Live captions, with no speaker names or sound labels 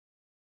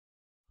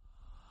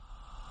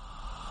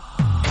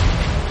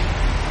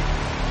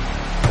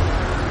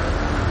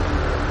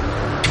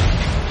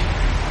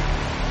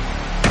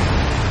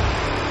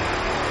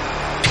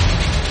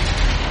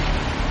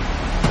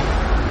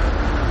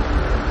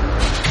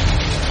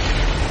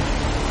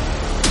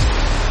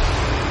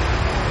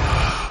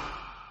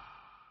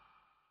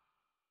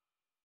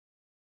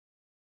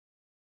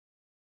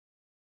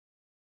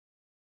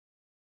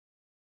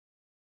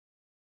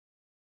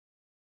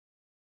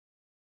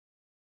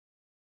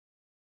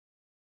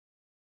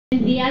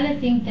The other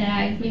thing that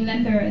I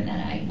remember that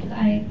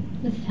I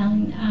was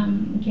telling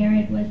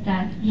Garrett was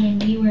that when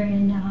we were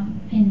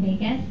in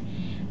Vegas,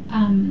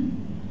 I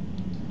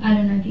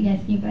don't know if you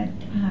guys knew, but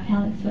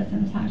Alex was a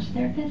massage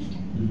therapist,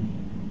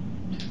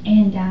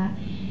 and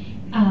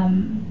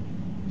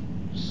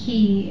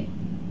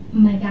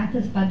my back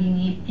was bugging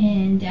me,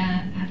 and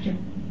after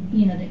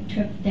the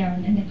trip there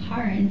in the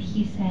car, and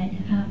he said,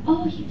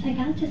 he's like,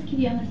 I'll just give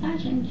you a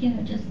massage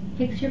and just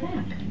fix your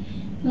back.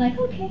 I'm like,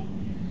 okay.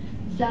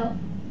 So,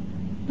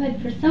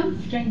 but for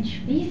some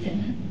strange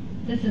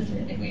reason, this is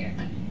really weird.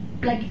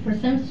 Like, for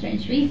some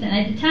strange reason,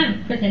 at the time,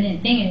 of course, I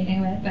didn't think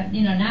anything of it, but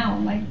now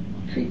I'm like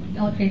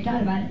all creeped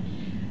out about it.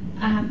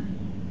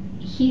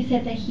 He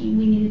said that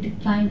we needed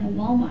to find a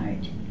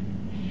Walmart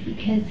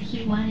because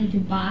he wanted to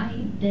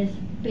buy this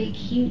big,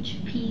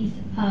 huge piece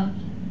of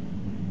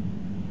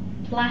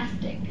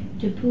plastic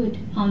to put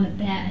on the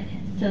bed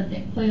so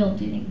the oil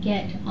didn't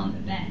get on the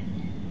bed.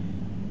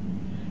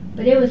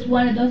 But it was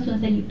one of those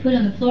ones that you put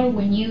on the floor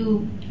when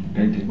you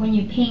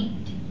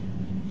paint.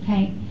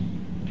 Okay.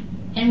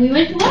 And we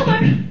went to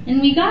Walmart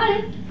and we got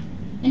it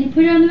and he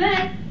put it on the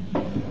bed.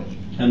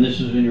 And this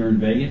is when you were in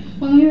Vegas?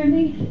 When we were in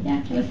Vegas,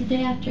 yeah. It was the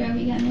day after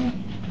we got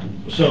married.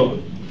 So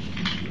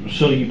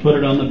you put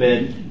it on the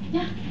bed.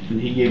 Yeah. And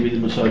he gave you the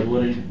massage.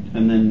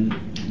 And then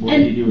what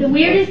did you do with the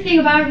weirdest thing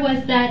about it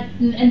was that,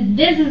 and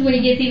this is when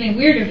it gets even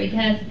weirder,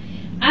 because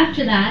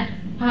after that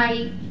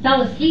I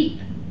fell asleep.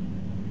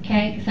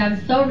 Okay, because I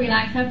was so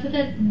relaxed after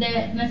the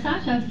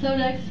massage. I was so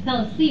relaxed, I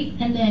fell asleep,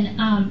 and then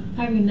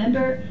I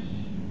remember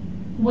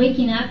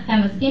waking up. I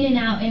was in and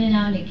out, and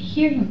I could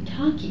hear him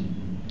talking,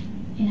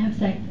 and I was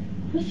like,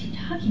 who's he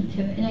talking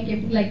to? And I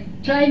kept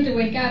like trying to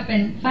wake up,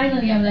 and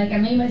finally I'm like, I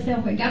made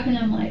myself wake up, and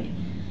I'm like,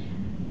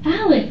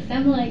 Alex.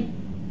 I'm like,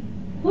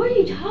 who are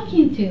you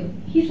talking to?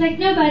 He's like,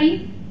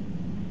 nobody.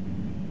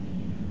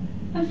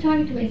 I was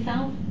talking to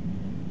myself.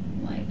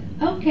 I'm like,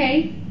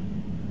 okay.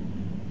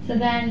 So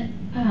then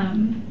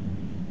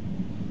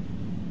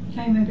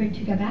I remember I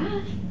took a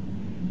bath,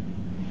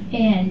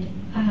 and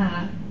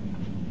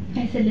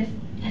I said,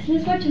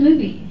 let's watch a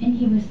movie. And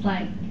he was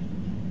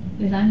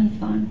on his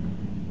phone,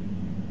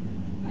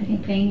 I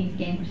think playing his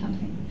game or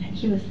something, and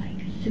he was like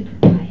super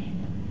quiet.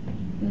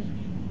 It was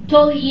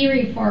totally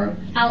eerie for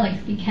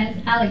Alex, because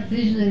Alex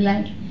usually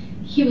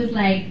he was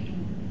like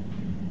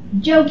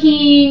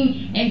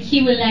joking, and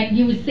he would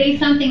you would say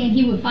something and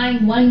he would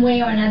find one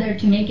way or another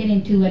to make it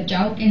into a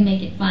joke and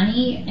make it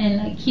funny,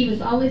 and he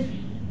was always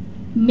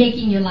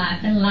making you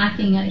laugh and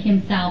laughing at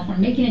himself or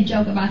making a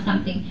joke about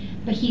something,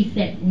 but he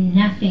said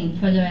nothing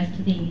for the rest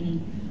of the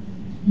evening.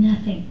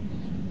 Nothing.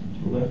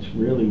 Well, that's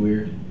really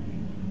weird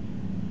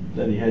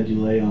that he had you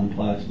lay on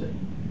plastic.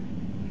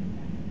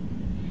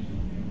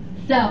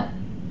 So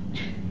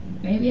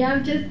maybe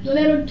I'm just a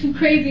little too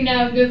crazy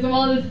now because of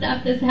all the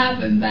stuff that's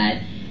happened,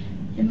 but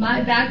in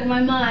my back of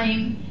my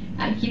mind,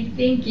 I keep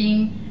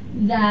thinking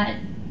that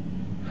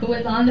who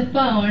was on the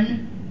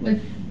phone was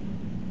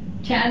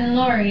Chad and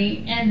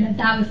Lori, and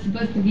that was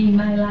supposed to be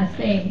my last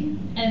day,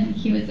 and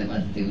he was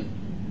supposed to.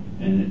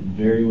 And it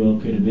very well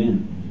could have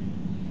been.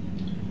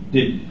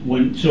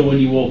 When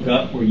you woke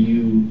up, did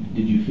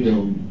you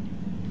feel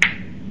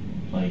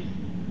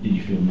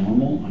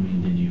normal? I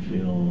mean, did you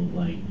feel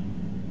like,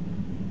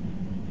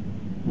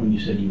 when you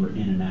said you were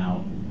in and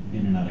out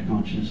of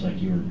consciousness, like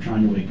you were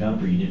trying to wake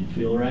up or you didn't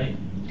feel right?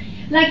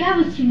 Like I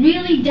was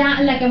really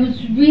down, I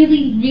was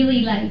really,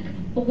 really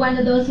one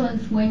of those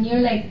ones when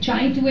you're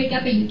trying to wake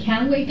up and you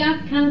can't wake up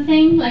kind of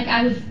thing.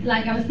 I was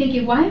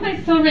thinking, why am I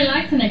so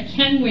relaxed and I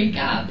can't wake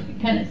up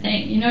kind of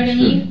thing. You know what I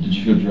mean? Did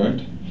you feel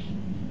drugged?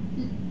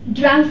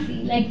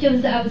 Drowsy, I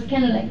was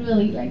kind of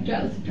really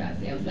drowsy.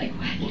 I was like,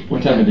 what?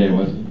 What time of day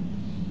was it?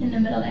 In the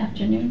middle of the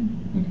afternoon.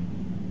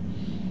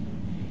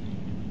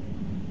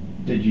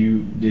 Did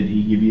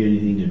he give you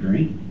anything to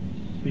drink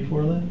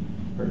before that?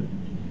 Or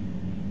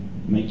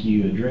make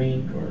you a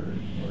drink or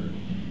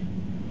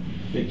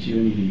fix you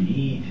anything to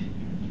eat?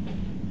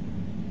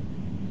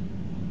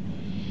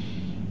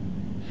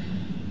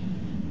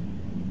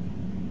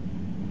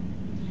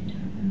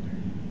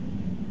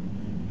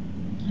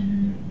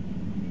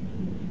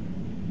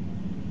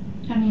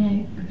 I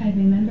mean, I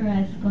remember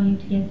us going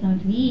to get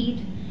something to eat,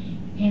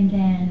 and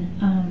then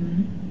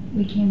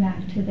we came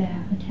back to the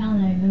hotel,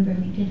 and I remember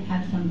we did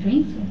have some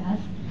drinks with us.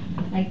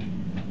 I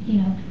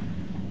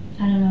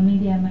don't know,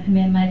 maybe I might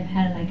have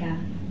had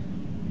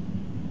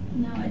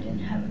no, I didn't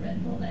have a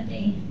Red Bull that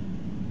day.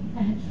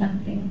 I had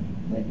something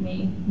with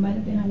me. Might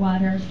have been a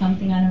water or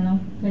something, I don't know,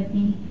 with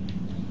me.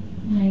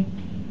 And I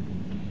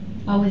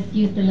always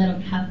used the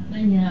little cup, I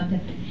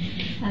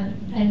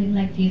didn't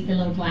like to use the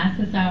little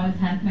glasses, so I always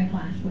had my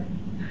glass with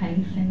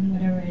ice and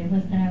whatever it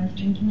was that I was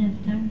drinking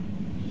at the time.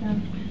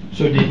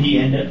 So did he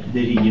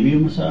give you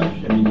a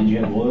massage? I mean, did you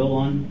have oil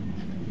on?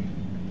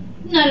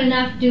 Not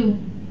enough to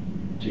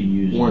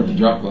use. Or the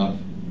drop cloth.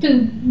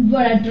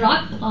 But a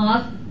drop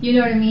cloth, you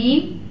know what I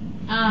mean?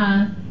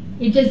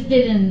 It just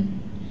didn't.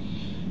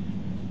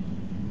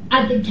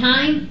 At the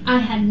time, I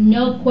had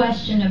no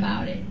question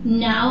about it.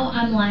 Now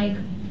I'm like,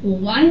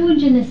 why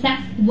would you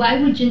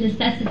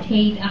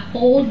necessitate a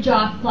whole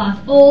drop cloth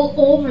all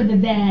over the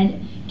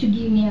bed to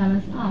give me a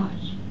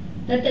massage?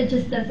 That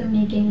just doesn't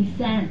make any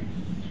sense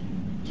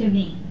to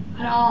me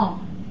at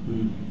all.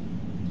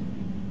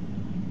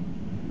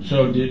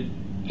 So did.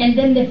 And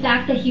then the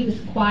fact that he was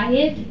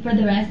quiet for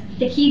the rest,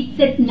 that he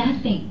said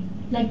nothing,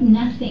 like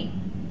nothing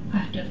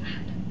after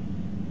that.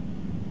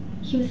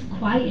 He was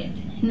quiet,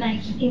 and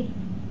like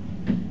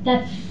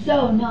that's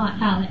so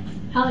not Alex.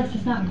 Alex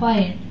is not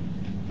quiet.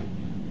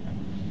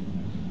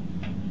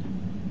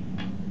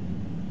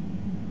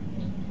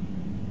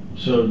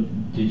 So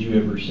did you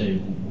ever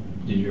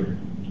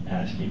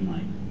ask him,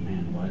 like,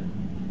 man,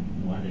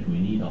 why did we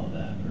need all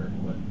that, or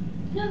what?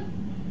 No.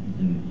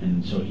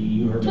 And so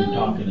you heard him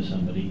talking to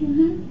somebody.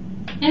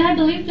 And I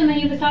believed him, and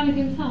he was talking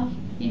to himself,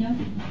 you know,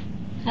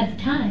 at the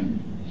time.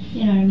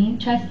 You know what I mean?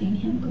 Trusting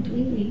him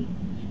completely.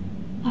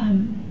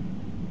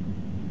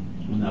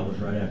 And that was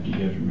right after you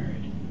guys were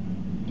married.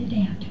 The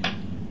day after.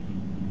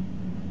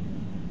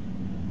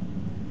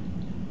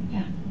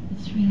 Yeah,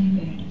 it's really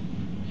weird.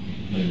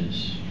 It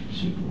is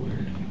super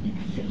weird.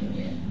 It's super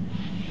weird,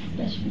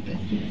 especially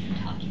because he wasn't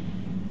talking.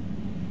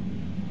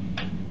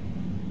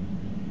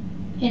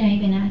 And I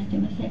even asked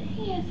him, I said,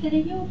 hey, are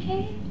you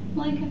okay?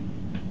 Like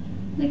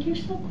you're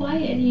so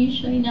quiet, you're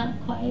usually not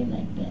quiet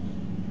like this.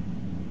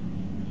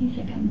 He's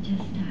like, I'm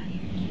just tired.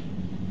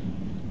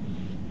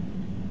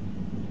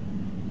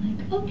 I'm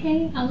like, okay.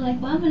 I'm like,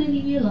 well, I'm going to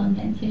leave you alone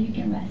then so you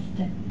can rest.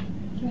 So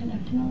I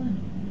left him alone.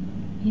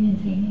 He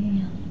didn't say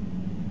anything else.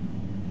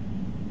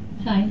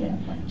 So I ended up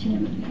watching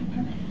him with me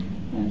permit.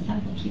 I was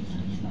like, well, he was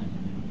on his phone.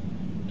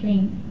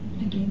 During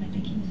a game I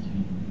think he was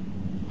doing.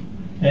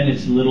 And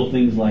it's little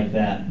things like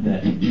that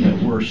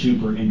we're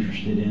super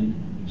interested in.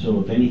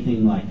 So if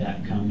anything like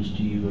that comes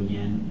to you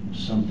again,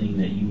 something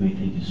that you may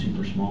think is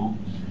super small,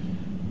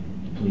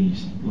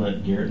 please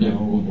let Garrett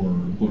know, or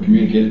we'll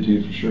communicate it to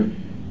you for sure.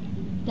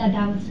 That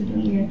was super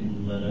weird.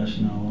 Let us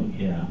know,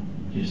 yeah.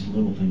 Just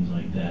little things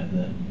like that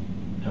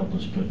help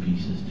us put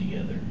pieces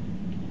together.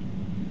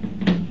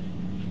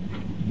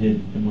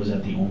 Was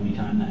that the only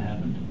time that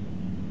happened?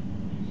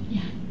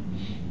 Yeah.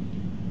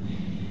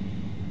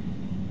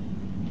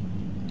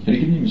 Had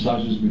he given you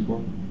massages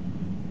before?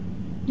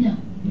 No.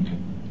 Okay.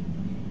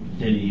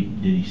 Did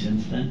he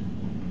since then?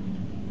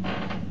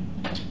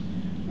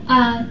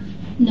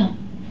 No.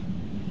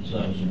 So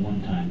that was the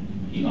one time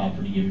he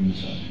offered to give you a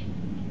massage.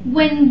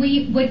 When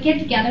we would get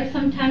together,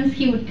 sometimes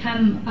he would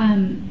come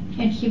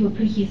and he would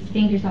put his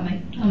fingers on my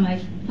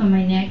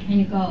neck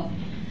and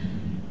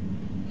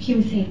he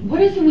would say,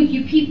 "What is it with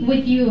you people?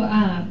 With you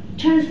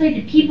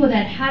translated people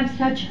that have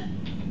such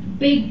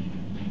big,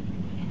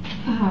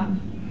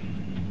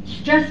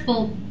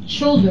 stressful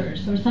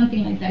shoulders," or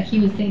something like that. He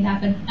would say that,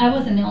 but I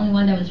wasn't the only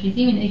one that was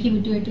receiving it. He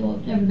would do it to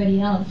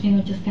everybody else,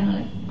 just kind of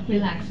like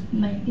relax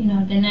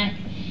the neck.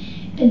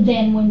 And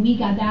then when we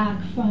got back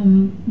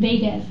from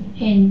Vegas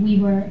and we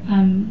were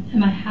at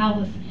my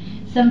house,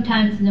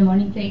 sometimes in the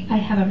mornings I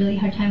have a really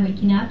hard time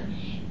waking up,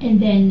 and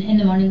then in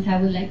the mornings I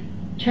would like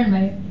turn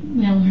my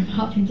alarm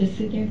off and just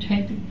sit there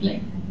trying to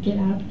like get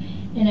up.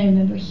 And I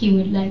remember he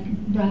would like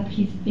rub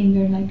his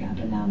finger like up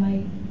and down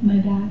my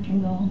back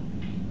and go,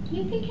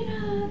 "You can get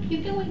up,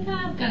 you can wake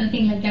up," kind of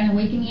thing, like kind of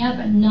waking me up,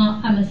 and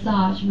not a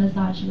massage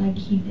like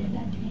he did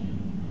that day.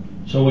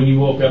 So when you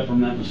woke up from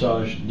that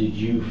massage, did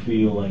you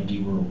feel like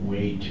you were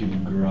way too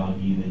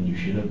groggy than you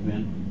should have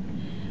been?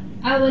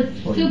 I was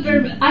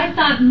I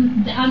thought,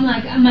 I'm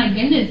like, oh my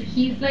goodness,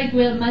 he's like,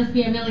 must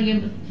be a really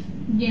good,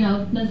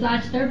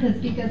 massage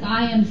therapist, because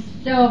I am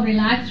so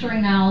relaxed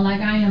right now.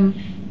 Like I am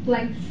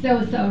like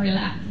so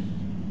relaxed.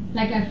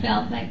 Like I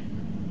felt like,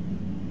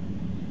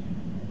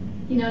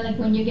 like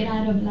when you get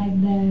out of like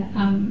the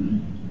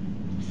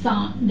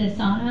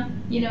sauna,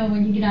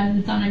 when you get out of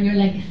the sauna, you're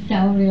like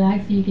so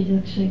relaxed, you could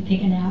actually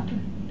take a nap.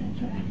 That's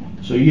what I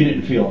felt. So you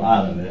didn't feel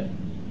out of it.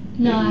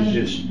 No,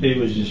 it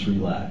was just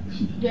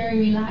relaxed. Very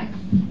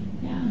relaxed.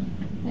 Yeah,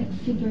 like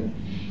super.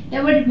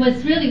 That what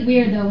was really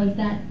weird though was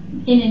that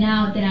in and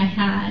out that I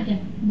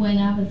had when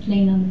I was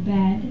laying on the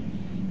bed,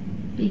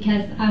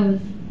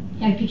 because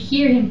I could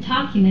hear him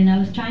talking and I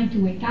was trying to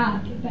wake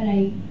up, but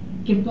I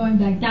kept going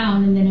back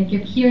down, and then I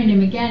kept hearing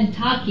him again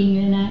talking,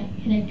 and I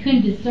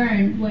couldn't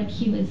discern what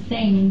he was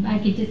saying. I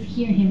could just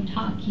hear him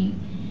talking,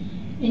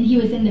 and he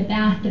was in the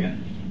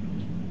bathroom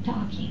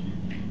talking.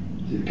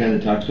 Does he kind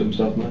of talk to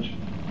himself much?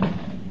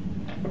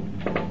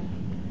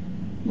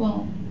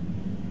 Well,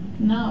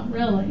 not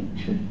really.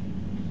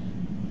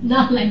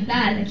 Not like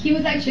that. Like he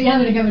was actually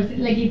having a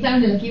conversation. Like he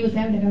sounded like he was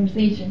having a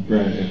conversation.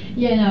 Right.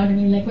 Yeah. You know what I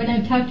mean? Like when I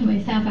talk to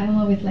myself, I'm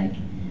always like,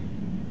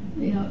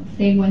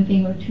 say one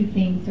thing or two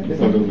things or I'll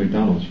something. go to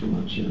McDonald's for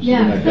lunch.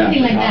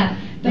 Something like that.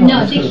 But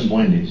no, that's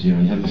Wendy's. You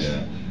have this.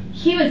 Yeah.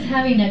 He was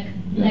having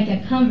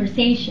a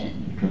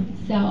conversation. Okay.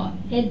 So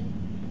it,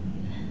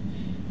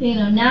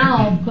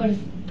 now of course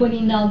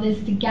putting all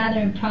this together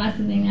and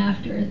processing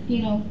after,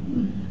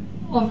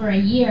 over a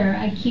year,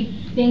 I keep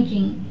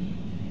thinking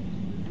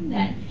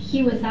that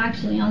he was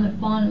actually on the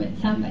phone with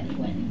somebody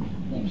when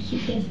this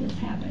was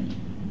happening.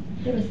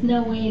 there was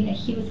no way that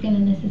he was going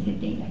to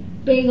necessitate a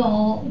big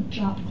old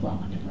drop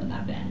cloth for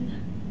that bed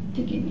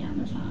to give me a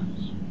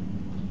massage.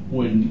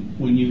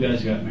 When you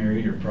guys got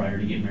married or prior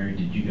to get married,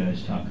 did you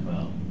guys talk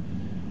about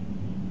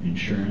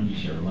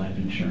insurance or life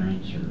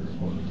insurance or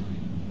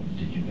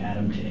did you add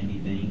him to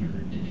anything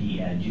or did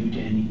he add you to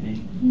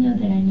anything? Not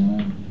that I know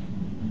of.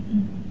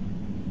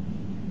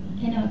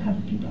 I know a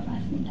couple people have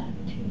asked me that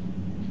too.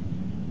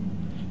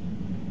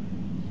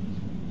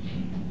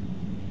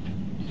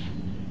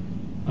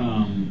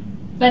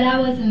 But I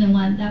wasn't the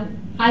one that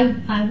I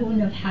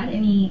wouldn't have had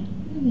any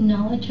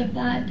knowledge of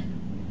that,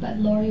 but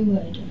Lori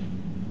would.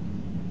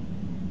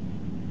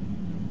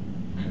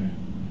 Okay.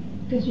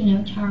 Because you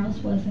know Charles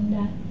was in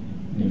that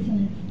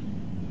business.